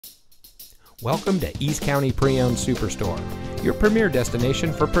Welcome to East County Pre-Owned Superstore, your premier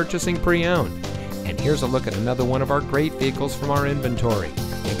destination for purchasing pre-owned. And here's a look at another one of our great vehicles from our inventory.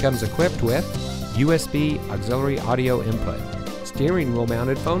 It comes equipped with USB auxiliary audio input, steering wheel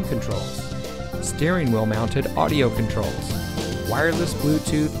mounted phone controls, steering wheel mounted audio controls, wireless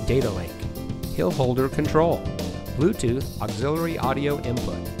Bluetooth data link, hill holder control, Bluetooth auxiliary audio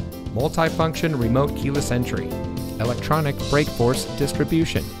input, multifunction remote keyless entry, electronic brake force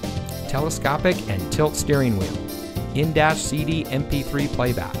distribution, telescopic and tilt steering wheel, in-dash CD MP3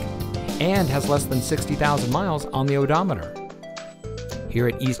 playback, and has less than 60,000 miles on the odometer. Here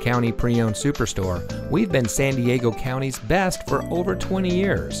at East County Pre-Owned Superstore, we've been San Diego County's best for over 20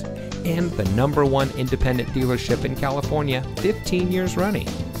 years and the #1 independent dealership in California 15 years running.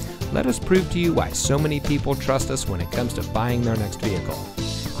 Let us prove to you why so many people trust us when it comes to buying their next vehicle.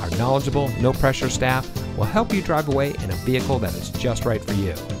 Our knowledgeable, no-pressure staff will help you drive away in a vehicle that is just right for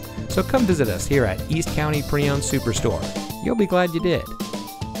you. So come visit us here at East County Pre-Owned Superstore. You'll be glad you did.